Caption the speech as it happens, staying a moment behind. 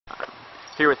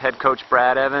here with head coach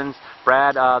Brad Evans.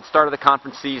 Brad, start of the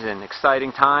conference season,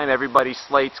 exciting time. Everybody's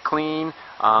slate's clean.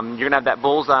 You're going to have that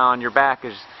bullseye on your back,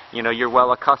 as you know you're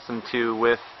well accustomed to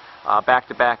with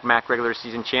back-to-back MAC regular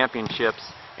season championships.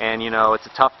 And you know it's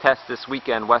a tough test this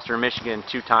weekend. Western Michigan,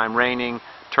 two-time reigning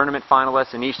tournament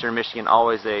finalists, and Eastern Michigan,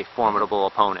 always a formidable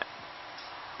opponent.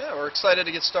 Yeah, we're excited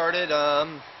to get started.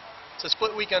 It's a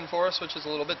split weekend for us, which is a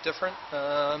little bit different.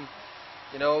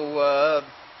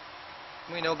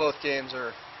 We know both games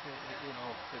are,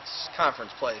 it's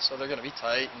conference play, so they're going to be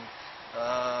tight.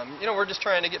 And, we're just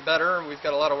trying to get better. We've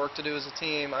got a lot of work to do as a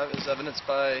team, as evidenced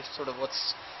by sort of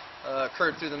what's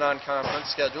occurred through the non-conference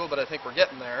schedule, but I think we're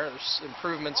getting there. There's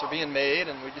improvements are being made,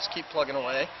 and we just keep plugging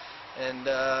away. And,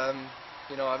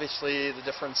 obviously the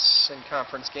difference in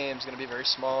conference games is going to be very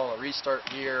small. A restart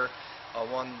here,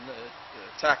 one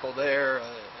tackle there,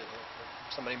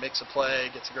 somebody makes a play,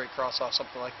 gets a great cross-off,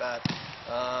 something like that.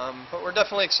 But we're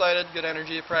definitely excited, good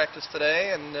energy at practice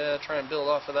today, and try and build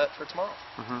off of that for tomorrow.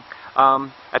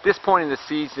 At this point in the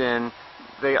season,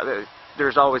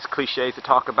 there's always cliches to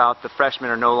talk about the freshmen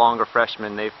are no longer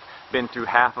freshmen. They've been through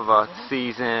half of a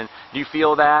season. Do you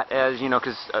feel that as,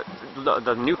 because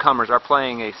the newcomers are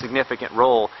playing a significant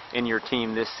role in your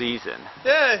team this season?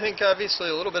 Yeah, I think obviously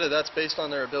a little bit of that's based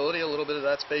on their ability, a little bit of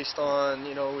that's based on,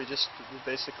 we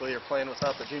basically are playing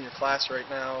without the junior class right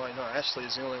now. I know Ashley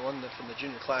is the only one from the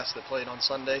junior class that played on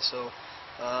Sunday, so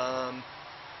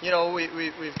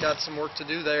we've got some work to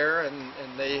do there, and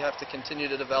they have to continue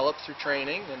to develop through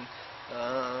training, and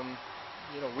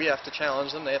we have to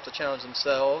challenge them, they have to challenge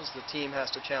themselves, the team has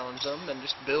to challenge them, and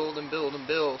just build and build and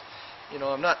build.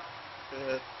 I'm not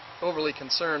overly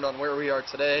concerned on where we are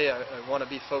today. I want to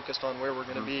be focused on where we're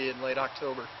going to be in late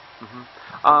October.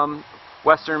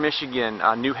 Western Michigan,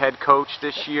 new head coach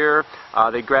this year.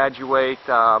 They graduate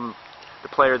the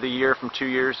player of the year from 2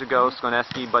 years ago,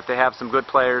 Skoneski, but they have some good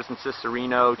players in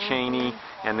Cicerino, Cheney,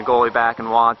 and the goalie back in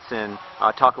Watson.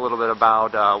 Talk a little bit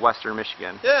about Western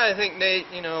Michigan. Yeah, I think Nate,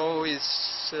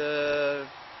 he's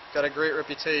got a great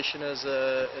reputation as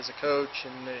a coach,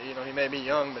 and he may be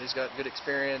young, but he's got good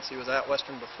experience. He was at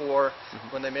Western before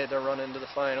when they made their run into the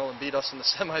final and beat us in the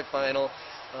semifinal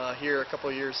here a couple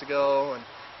of years ago, and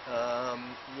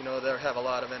they have a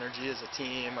lot of energy as a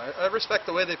team. I respect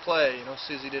the way they play.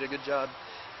 Susie did a good job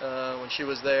when she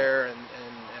was there, and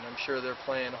I'm sure they're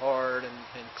playing hard and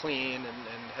clean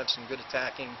and have some good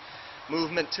attacking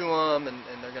movement to them, and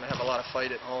they're going to have a lot of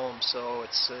fight at home. So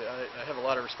I have a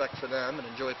lot of respect for them and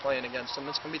enjoy playing against them.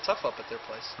 It's going to be tough up at their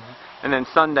place. And then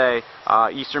Sunday,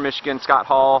 Eastern Michigan, Scott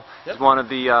Hall is one of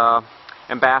the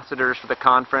ambassadors for the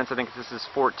conference. I think this is his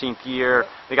 14th year.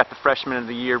 They got the freshman of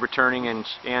the year returning in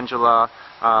Angela.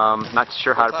 Not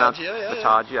sure how to pronounce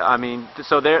it.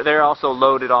 So they're also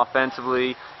loaded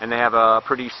offensively, and they have a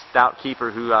pretty stout keeper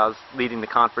who is leading the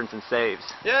conference in saves.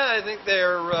 Yeah, I think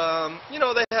they're,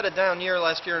 they had a down year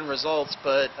last year in results,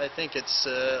 but I think it's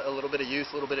a little bit of youth,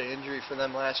 a little bit of injury for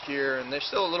them last year, and they're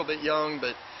still a little bit young,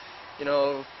 but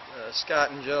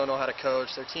Scott and Joe know how to coach.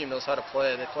 Their team knows how to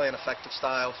play. They play an effective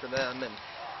style for them, and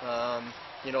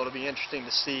it'll be interesting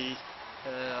to see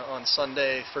on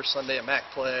Sunday, first Sunday at MAC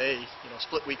play.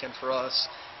 Split weekend for us.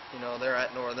 They're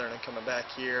at Northern and coming back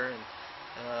here,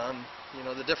 and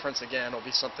the difference again will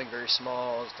be something very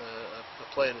small. It's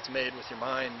a play that's made with your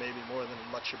mind, maybe more than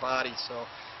much your body. So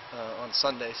on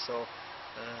Sunday, so.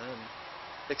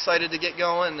 Excited to get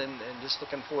going, and just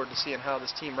looking forward to seeing how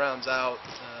this team rounds out.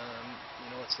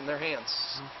 It's in their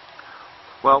hands.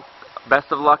 Well,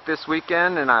 best of luck this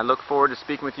weekend, and I look forward to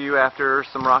speaking with you after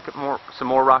some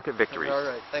more Rocket victories. All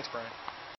right. Thanks, Brian.